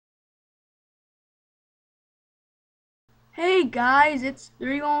Hey guys, it's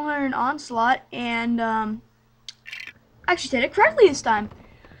 3100 Onslaught, and actually said it correctly this time.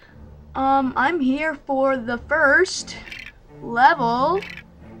 I'm here for the first level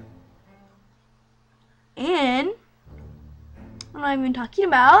in what I'm even talking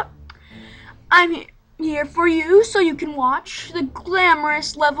about. I'm here for you so you can watch the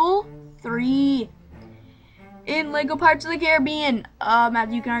glamorous level 3 in Lego Pirates of the Caribbean.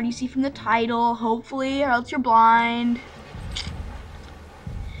 As you can already see from the title, hopefully, or else you're blind.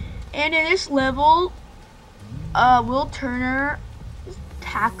 And in this level, Will Turner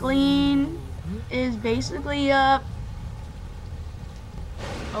tackling is basically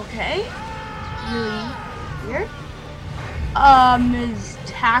okay, it's really weird. Is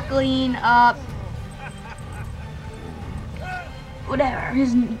tackling whatever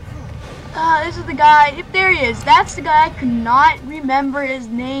his this is the guy. If there he is, that's the guy. I could not remember his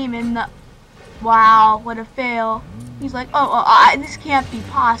name in the. Wow, what a fail. He's like, this can't be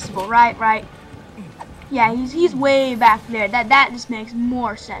possible, right? Yeah, he's way back there. That just makes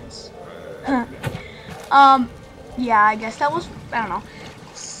more sense. Yeah, I guess that was, I don't know.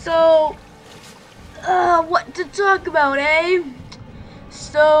 So, what to talk about, eh?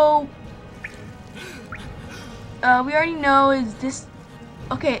 So, we already know is this.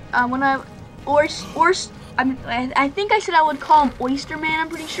 Okay, when I think I said I would call him Oyster Man. I'm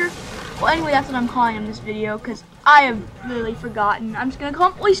pretty sure. Well, anyway, that's what I'm calling him this video because I have literally forgotten. I'm just gonna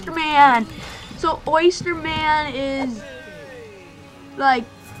call him Oyster Man. So Oyster Man is like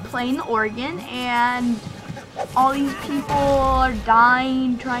playing the organ, and all these people are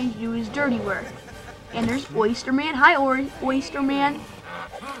dying trying to do his dirty work. And there's Oyster Man. Hi, Oyster Man.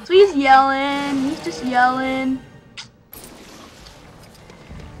 So he's yelling. He's just yelling.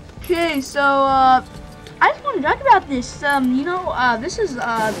 Okay, so I just want to talk about this. This is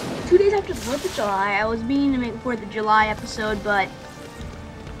 2 days after the 4th of July. I was meaning to make a 4th of July episode, but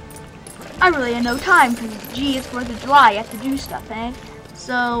I really had no time because, gee, it's 4th of July. You have to do stuff, eh?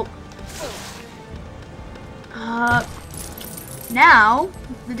 So, now,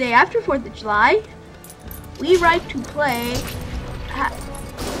 the day after 4th of July, we like to play,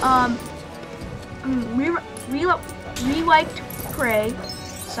 we like to pray.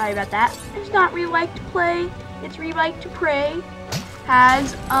 Sorry about that. It's not Re-Like to Play, it's Re-Like to Pray.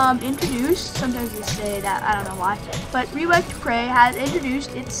 Has introduced, sometimes they say that, I don't know why, but Re-Like to Pray has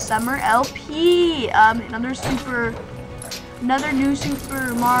introduced its summer LP. Another new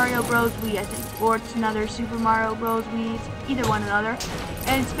Super Mario Bros. Wii, I think, or it's another Super Mario Bros. Wii, it's either one or another.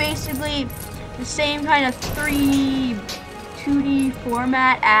 And it's basically the same kind of 2D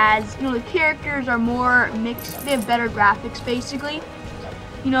format as, the characters are more mixed, they have better graphics basically.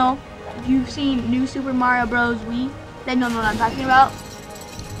 If you've seen New Super Mario Bros. Wii, then you'll know what I'm talking about.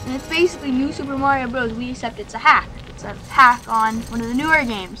 And it's basically New Super Mario Bros. Wii, except it's a hack. It's a hack on one of the newer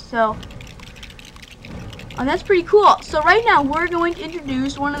games. So, that's pretty cool. So right now, we're going to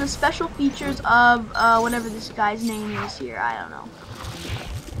introduce one of the special features of whatever this guy's name is here. I don't know.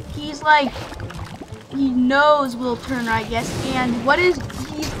 He's like, he knows Will Turner, I guess. And he's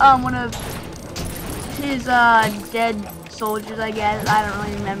one of his dead soldiers, I guess. I don't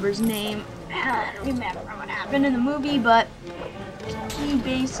really remember his name. I don't remember what happened in the movie, but he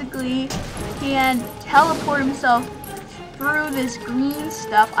basically can teleport himself through this green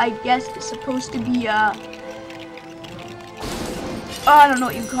stuff. I guess it's supposed to be I don't know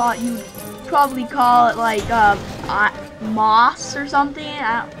what you call it. You probably call it like moss or something.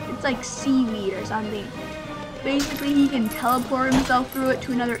 It's like seaweed or something. Basically, he can teleport himself through it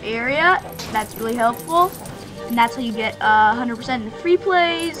to another area. That's really helpful. And that's how you get 100% in the free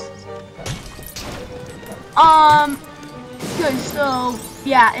plays. Good. So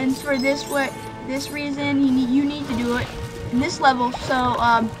yeah, and for this reason, you need to do it in this level. So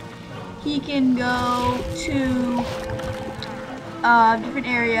he can go to a different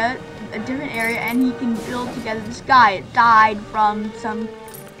area, and he can build together this guy. It died from some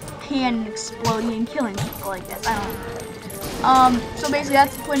cannon exploding and killing people, I guess. I don't know. So basically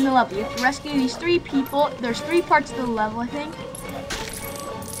that's the point of the level. You have to rescue these 3 people. There's 3 parts to the level, I think.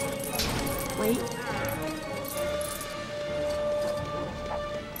 Wait.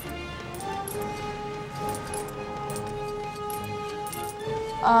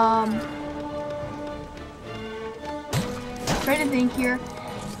 Trying to think here.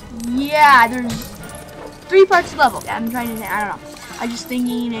 Yeah, there's 3 parts to the level. I'm trying to think, I don't know. I'm just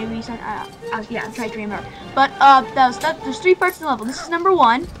thinking maybe something. Yeah, I'm trying to remember. But there's 3 parts to the level. This is number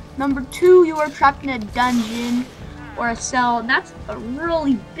 1. Number 2, you are trapped in a dungeon or a cell. And that's a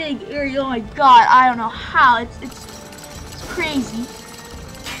really big area. Oh my god, I don't know how. It's crazy.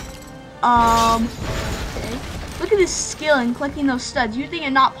 Okay. Look at this skill in collecting those studs. You think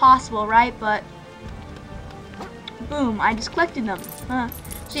it's not possible, right? But boom, I just collected them.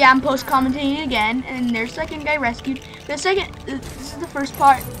 So yeah, I'm post-commentating again, and there's the second guy rescued. This is the first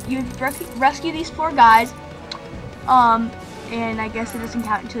part. You rescue these 4 guys. And I guess it doesn't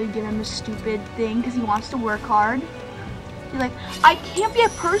count until you give him a stupid thing because he wants to work hard. He's like, I can't be a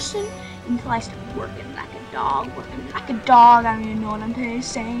person until I start working like a dog, working like a dog. I don't even know what I'm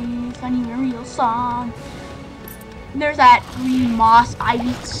saying. It's not even a real song. And there's that green moss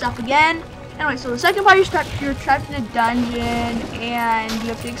ivy stuff again. Anyway, so the second part, you're trapped in a dungeon and you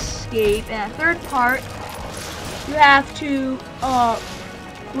have to escape. And the third part, you have to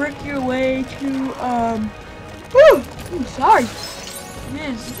work your way to whew, I'm sorry.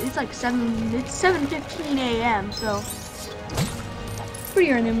 It's like 7:15 a.m. so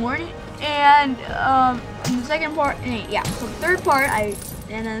pretty early in the morning. And in the second part, yeah. So the third part,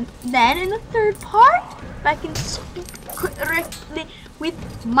 then in the third part, if I can speak correctly with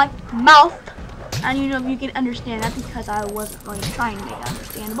my mouth, and you know if you can understand that because I wasn't going to try and make it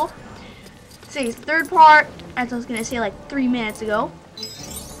understandable. So the third part, as I was gonna say like 3 minutes ago.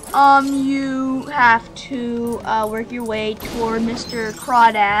 You have to work your way toward Mr.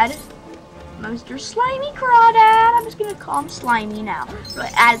 Crawdad. Mr. Slimy Crawdad. I'm just gonna call him Slimy now. So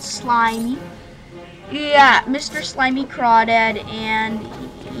I add Slimy. Yeah, Mr. Slimy Crawdad, and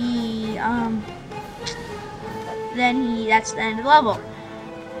that's the end of the level.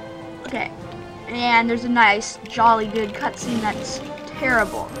 Okay, and there's a nice, jolly good cutscene that's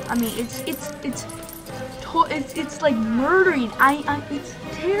terrible. I mean, it's like murdering. It's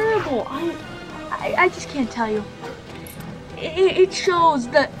terrible. I just can't tell you. It shows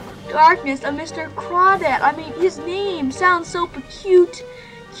the darkness of Mr. Crawdad. I mean, his name sounds so cute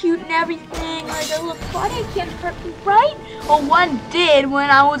and everything. Like a little Crawdad can't hurt me, right? Well, one did when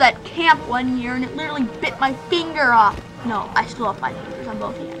I was at camp one year, and it literally bit my finger off. No, I still have 5 fingers on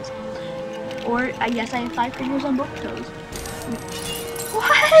both hands. Or I guess I have 5 fingers on both toes.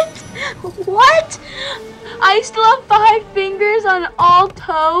 What? What? I still have 5 fingers on all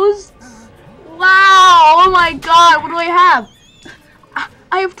toes? Wow! Oh my god, what do I have?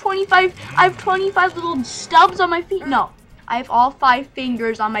 I have 25 little stubs on my feet. No, I have all 5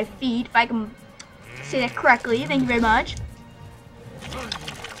 fingers on my feet, if I can say that correctly. Thank you very much.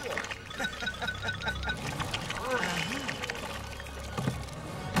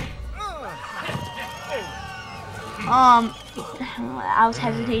 I was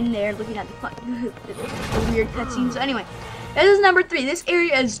hesitating there, looking at the weird cutscenes. So anyway, this is number 3. This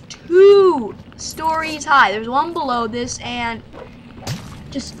area is 2 stories high. There's one below this, and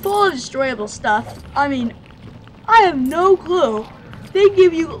just full of destroyable stuff. I mean, I have no clue. They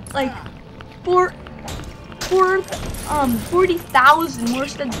give you like 40,000 more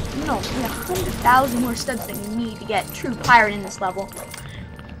studs. No, 100,000 more studs than you need to get true pirate in this level.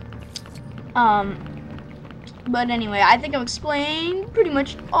 But anyway, I think I've explained pretty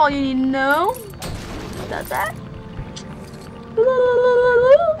much all you need to know about that.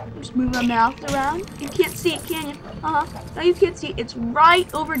 Just move my mouth around. You can't see it, can you? No, you can't see it. It's right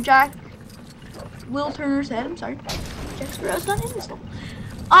over Will Turner's head. I'm sorry. Jack Sparrow's not in this level.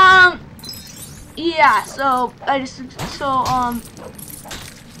 Yeah. So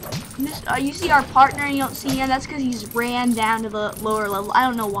you see our partner and you don't see him. That's because he's ran down to the lower level. I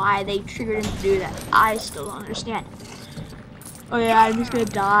don't know why they triggered him to do that. I still don't understand. Oh yeah, I'm just gonna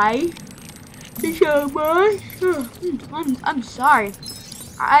die. So much. I'm sorry.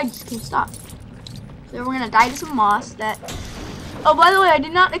 I just can't stop. So we're gonna die to some moss. Oh, by the way, I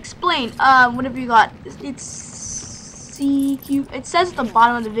did not explain. Whatever you got. It's C-cube. It says at the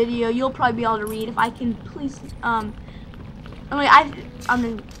bottom of the video. You'll probably be able to read. If I can, please. I'm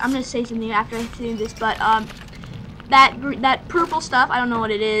gonna say something after I say this, but that purple stuff, I don't know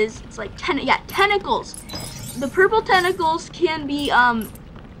what it is. It's like tentacles. The purple tentacles can be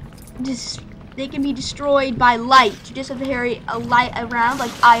they can be destroyed by light. You just have to carry a light around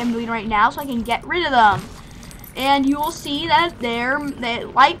like I am doing right now, so I can get rid of them. And you will see that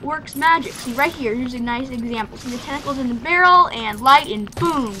that light works magic. See right here. Here's a nice example. See the tentacles in the barrel and light, and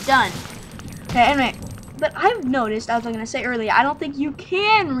boom, done. Okay, anyway. But I've noticed, as I was going to say earlier, I don't think you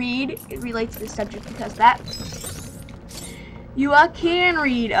can read. It relates to this subject because that you can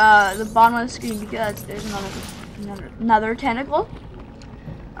read the bottom of the screen because there's another tentacle.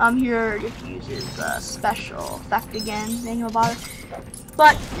 Here it uses special effect again. Ain't no bother.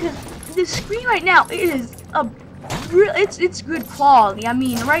 But the screen right now is it's good quality. I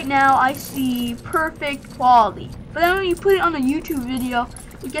mean, right now I see perfect quality. But then when you put it on a YouTube video,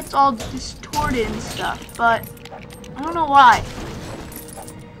 it gets all distorted and stuff, but I don't know why.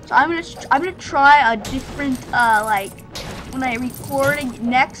 So I'm gonna try a different like when I record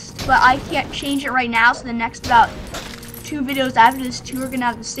next, but I can't change it right now. So the next about 2 videos after this 2 are gonna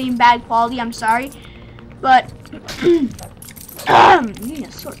have the same bad quality. I'm sorry, but need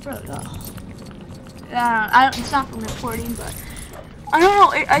a sore throat. It's not from recording, but I don't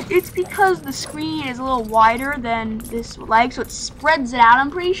know. It's because the screen is a little wider than this would like, so it spreads it out.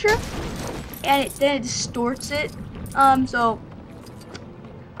 I'm pretty sure, and then it distorts it. So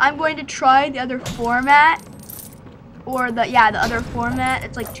I'm going to try the other format, or the other format.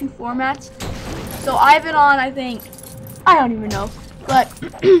 It's like 2 formats. So I've been on, I think, I don't even know, but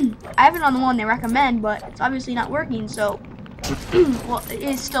I haven't on the one they recommend, but it's obviously not working. So well, it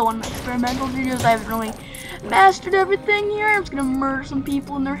is still one of my experimental videos. I haven't really mastered everything here. I'm just gonna murder some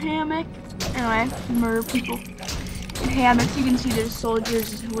people in their hammock. Anyway, murder people in hammocks. You can see there's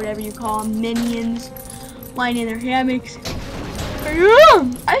soldiers, whatever you call them, minions, lying in their hammocks.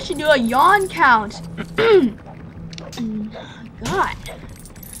 I should do a yawn count. God,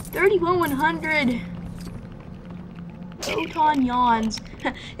 31,100 proton yawns.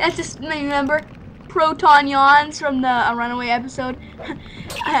 That's just, remember, proton yawns from the Runaway episode.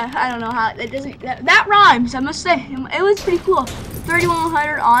 I don't know how it doesn't. That rhymes. I must say, it was pretty cool.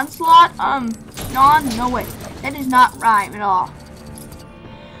 31,100 onslaught. Yawn. No way. That does not rhyme at all.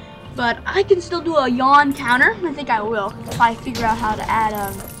 But I can still do a yawn counter. I think I will if I figure out how to add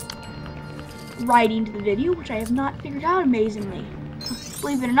writing to the video, which I have not figured out amazingly.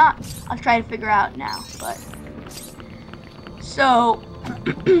 Believe it or not, I'll try to figure out now. But so.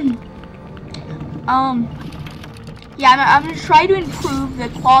 Yeah, I'm gonna try to improve the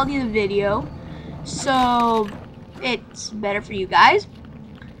quality of the video so it's better for you guys.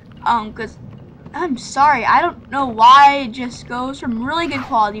 Cause I'm sorry, I don't know why it just goes from really good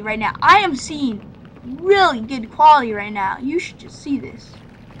quality right now. I am seeing really good quality right now. You should just see this.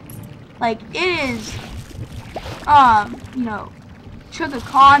 Like, it is, you know, Sugar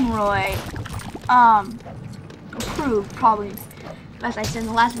Conroy, approved, probably. As I said in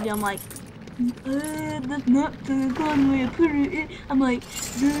the last video, I'm like, that's not Sugar Conroy approved. I'm like,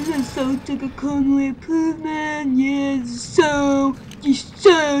 this is so Sugar Conroy approved, man. Yeah, so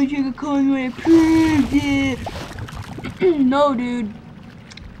Sugar Conroy approved, yeah. No, dude.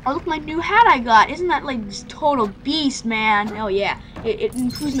 Oh, look, my new hat I got. Isn't that like this total beast, man? Oh yeah, it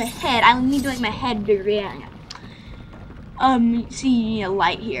improves my head. I need to make my head bigger. Yeah. See, you need a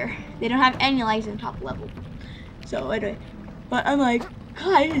light here. They don't have any lights in the top level. So anyway, but I'm like,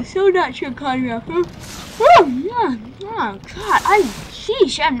 God, it is so not Sugar Conroy approved. Oh God,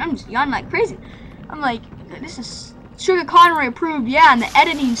 sheesh, I'm just yawning like crazy. I'm like, this is Sugar Conroy approved, yeah, on the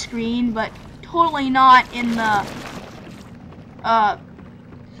editing screen, but totally not in the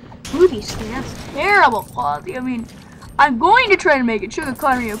movie screen. That's terrible quality. I mean, I'm going to try to make it Sugar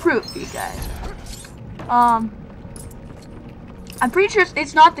Conroy approved, you guys. I'm pretty sure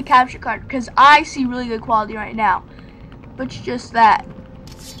it's not the capture card because I see really good quality right now, but it's just that.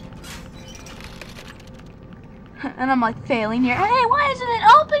 And I'm like failing here. Hey, why isn't it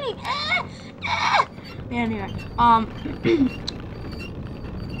opening? Anyway,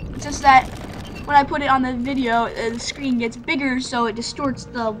 it's just that when I put it on the video, the screen gets bigger, so it distorts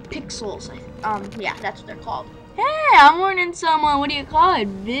the pixels. Yeah, that's what they're called. Hey, I'm learning some, what do you call it?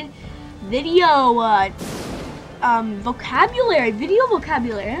 Video, vocabulary. Video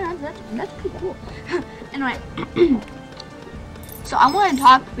vocabulary. Yeah, that's pretty cool. Anyway, so I want to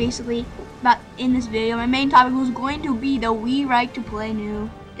talk basically about in this video. My main topic was going to be the We Like to Play new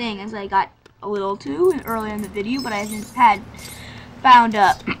thing, as I got a little too earlier in the video, but I haven't found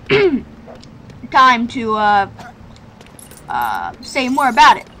time to say more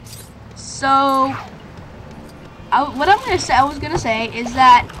about it. So what I was gonna say is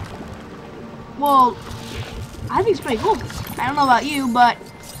that, well, I think it's pretty cool. I don't know about you, but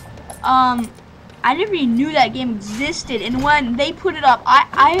I never even knew that game existed, and when they put it up,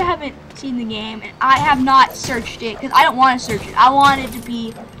 I haven't seen the game, and I have not searched it because I don't want to search it. I want it to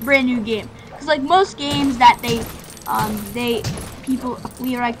be a brand new game, because like most games that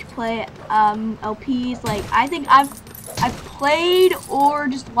we like to play LPs, like I think I've played or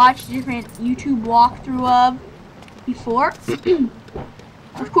just watched different YouTube walkthrough of before.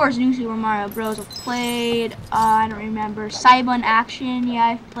 Of course, New Super Mario Bros. I've played. I don't remember. Cybun Action, yeah,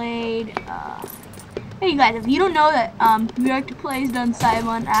 I've played. Hey, you guys, if you don't know that We Like to Play has done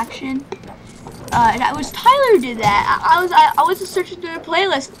Cybun Action, that was Tyler did that. I was just searching through the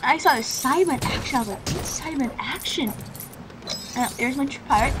playlist. And I saw this Cybun Action. I was like, what's Cybun Action? There's my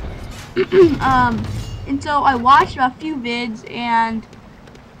pirate. And so I watched a few vids, and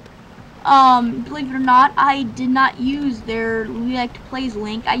Believe it or not, I did not use their We Like to Plays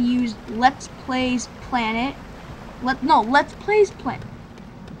link. I used Let's Plays Planet. Let's Plays Planet.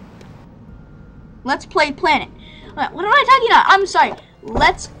 Let's Play Planet. What am I talking about? I'm sorry.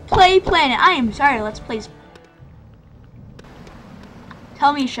 Let's Play Planet. I am sorry. Let's Plays.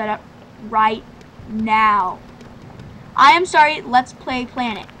 Tell me to shut up right now. I am sorry. Let's Play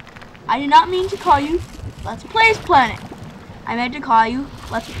Planet. I did not mean to call you Let's Plays Planet. I meant to call you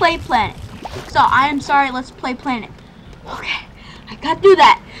Let's Play Planet. So I am sorry. Let's Play Planet. Okay, I gotta do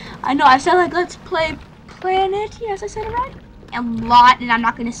that. I know I said like Let's Play Planet. Yes, I said it right. A lot, and I'm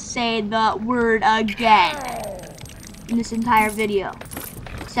not gonna say the word again in this entire video,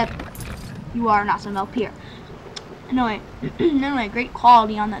 except you are an awesome up here. Anyway, great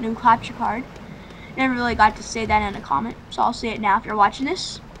quality on that new capture card. Never really got to say that in a comment, so I'll say it now if you're watching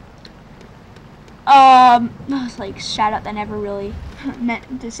this. It's like shout out that I never really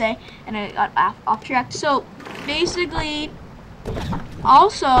meant to say, and I got off track. So basically,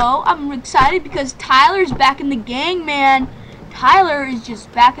 also I'm excited because Tyler's back in the gang, man. Tyler is just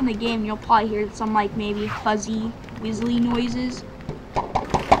back in the game. You'll probably hear some like maybe fuzzy, whistly noises.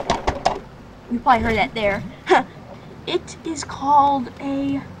 You probably heard that there. It is called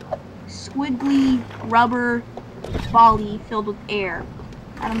a squiggly rubber volley filled with air.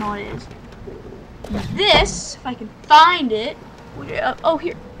 I don't know what it is. This, if I can find it, oh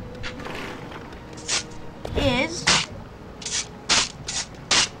here, is,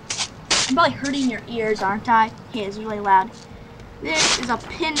 I'm probably hurting your ears, aren't I? Okay, it's really loud. This is a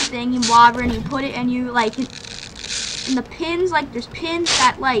pin thing you wobber and you put it and you like, and the pins, like there's pins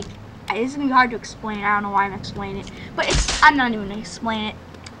that like, it's gonna be hard to explain. I don't know why I'm explaining it, but I'm not even gonna explain it.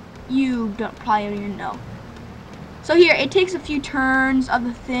 You probably don't even know. So here, it takes a few turns of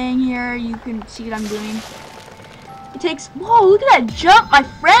the thing here. You can see what I'm doing. It takes, whoa, look at that jump my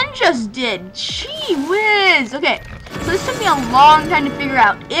friend just did. Gee whiz. Okay, so this took me a long time to figure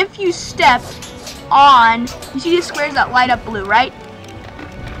out. If you step on, you see these squares that light up blue, right?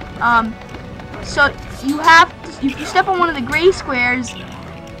 So you have to, if you step on one of the gray squares,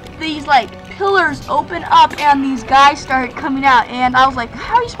 these like pillars open up and these guys start coming out, and I was like,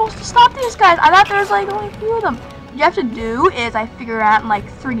 how are you supposed to stop these guys? I thought there was like only a few of them. What you have to do is I figure out in like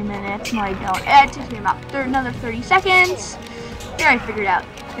 30 minutes. No, I don't. It takes me about another 30 seconds. Here I figured out.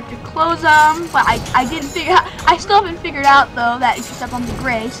 You have to close them, but I didn't figure out. I still haven't figured out though that if you step on the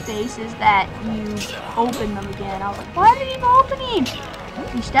gray spaces that you open them again. I was like, why are they even opening?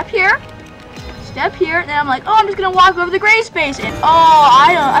 You step here. Step here, and then I'm like, oh, I'm just gonna walk over the gray space, and oh,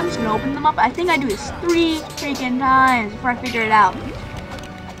 I'm just gonna open them up. I think I do this 3 freaking times before I figure it out.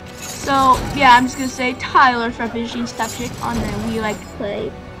 So yeah, I'm just gonna say Tyler's for finishing subject on the We Like to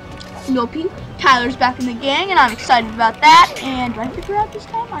Play. Nope, Tyler's back in the gang, and I'm excited about that. And do I figure out this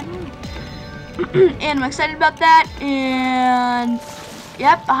time? I don't know. And I'm excited about that. And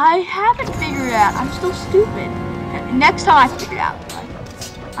yep, I haven't figured it out. I'm still stupid. And next time I figure it out.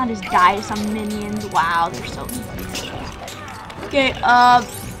 I'll just die to some minions. Wow, they're so easy. Okay,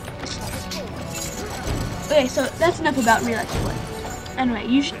 okay, so that's enough about We Like to Play. Anyway,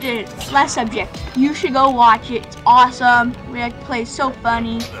 you should, last subject, you should go watch it. It's awesome. We Like to Play is so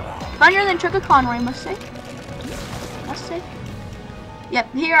funny. Funnier than Chuck Conroy, must say. Must say.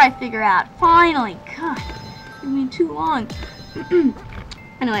 Yep, here I figure out. Finally, God, it's been too long.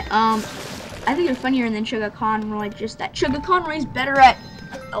 Anyway, I think it's funnier than Sugar Conroy, just that Sugar Conroy's better at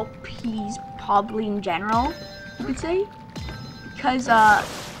LPs probably in general, you could say, because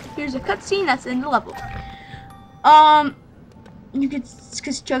here's a cutscene that's in the level. You could,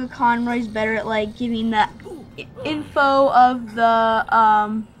 because Sugar Conroy's better at like giving the info of the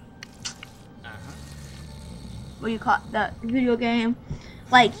what do you call it, the video game.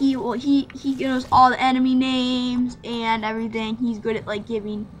 Like he knows all the enemy names and everything. He's good at like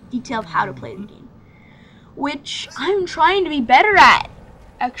giving detail of how to play the game, which I'm trying to be better at.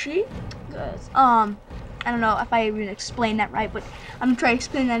 Actually, because I don't know if I even explained that right, but I'm gonna try to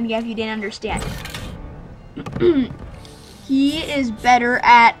explain that again if you didn't understand. He is better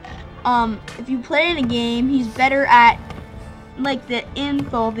at if you play in a game, he's better at like the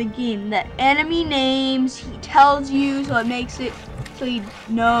info of the game, the enemy names. He tells you, so it makes it so he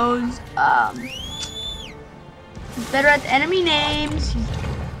knows. He's better at the enemy names.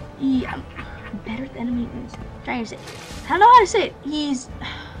 I'm better at the enemy names. I'm trying to say. I don't know how to say it. He's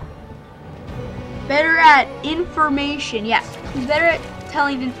better at information. Yeah, he's better at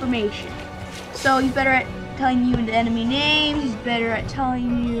telling information. So he's better at telling you the enemy names. He's better at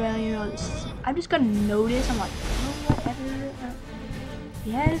telling you, you know, this. I'm just gonna notice. I'm like, oh, whatever.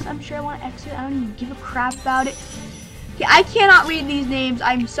 Yes, I'm sure I want to exit. I don't even give a crap about it. Okay, I cannot read these names.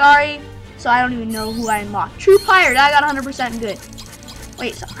 I'm sorry. so I don't even know who I unlocked. True Pirate, I got 100% good.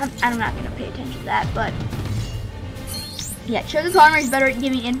 Wait, so I'm not gonna pay attention to that, but yeah, Sugar Conroy is better at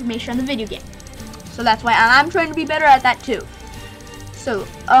giving information on the video game. So that's why I'm trying to be better at that too. So,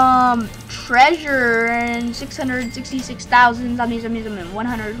 treasure and 666,000, something,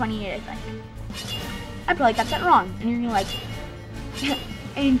 128, I think. I probably got that wrong. And you're gonna like,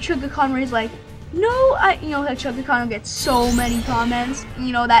 and Sugar Conroy's like, no, you know how Sugar Conroy gets so many comments.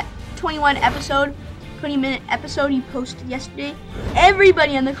 You know, that 20-minute episode he posted yesterday?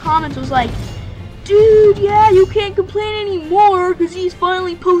 Everybody in the comments was like, dude, yeah, you can't complain anymore because he's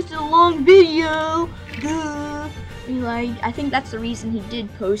finally posted a long video. Duh. And like, I think that's the reason he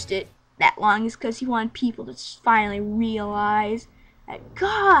did post it that long, is because he wanted people to finally realize that,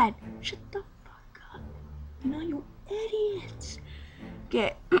 God, shut the fuck up. You know, you idiots.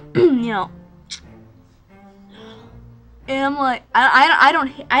 Okay, you know. And I'm like,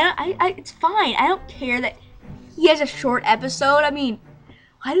 it's fine. I don't care that he has a short episode. I mean,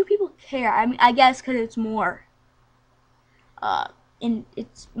 why do people care? I mean, I guess because it's more,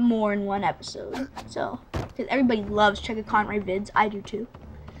 it's more in one episode. So, because everybody loves Sugar Conroy vids, I do too.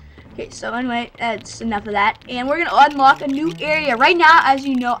 Okay, so anyway, that's enough of that. And we're gonna unlock a new area. Right now, as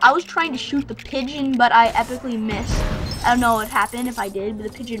you know, I was trying to shoot the pigeon, but I epically missed. I don't know what happened if I did,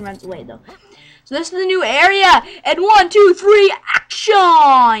 but the pigeon runs away though. So this is the new area. And 1, 2, 3,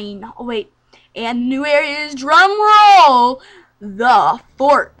 action! Oh wait. And the new area is, drum roll, the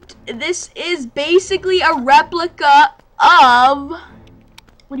fort. This is basically a replica of,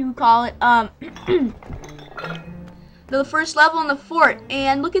 what do you call it? The first level in the fort.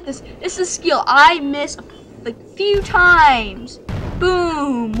 And look at this. This is skill. I miss like a few times.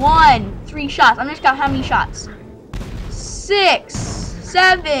 Boom. 1, 3 shots. I'm just counting how many shots. 6,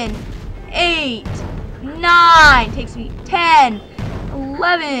 7, 8, 9. Takes me 10,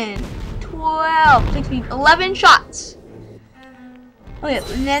 11, 12. Takes me 11 shots. Okay,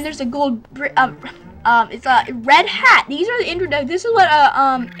 and then there's a gold. It's a red hat. These are the introduction. This is what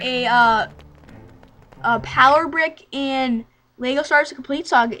a power brick in Lego Star Wars: The Complete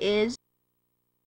Saga is.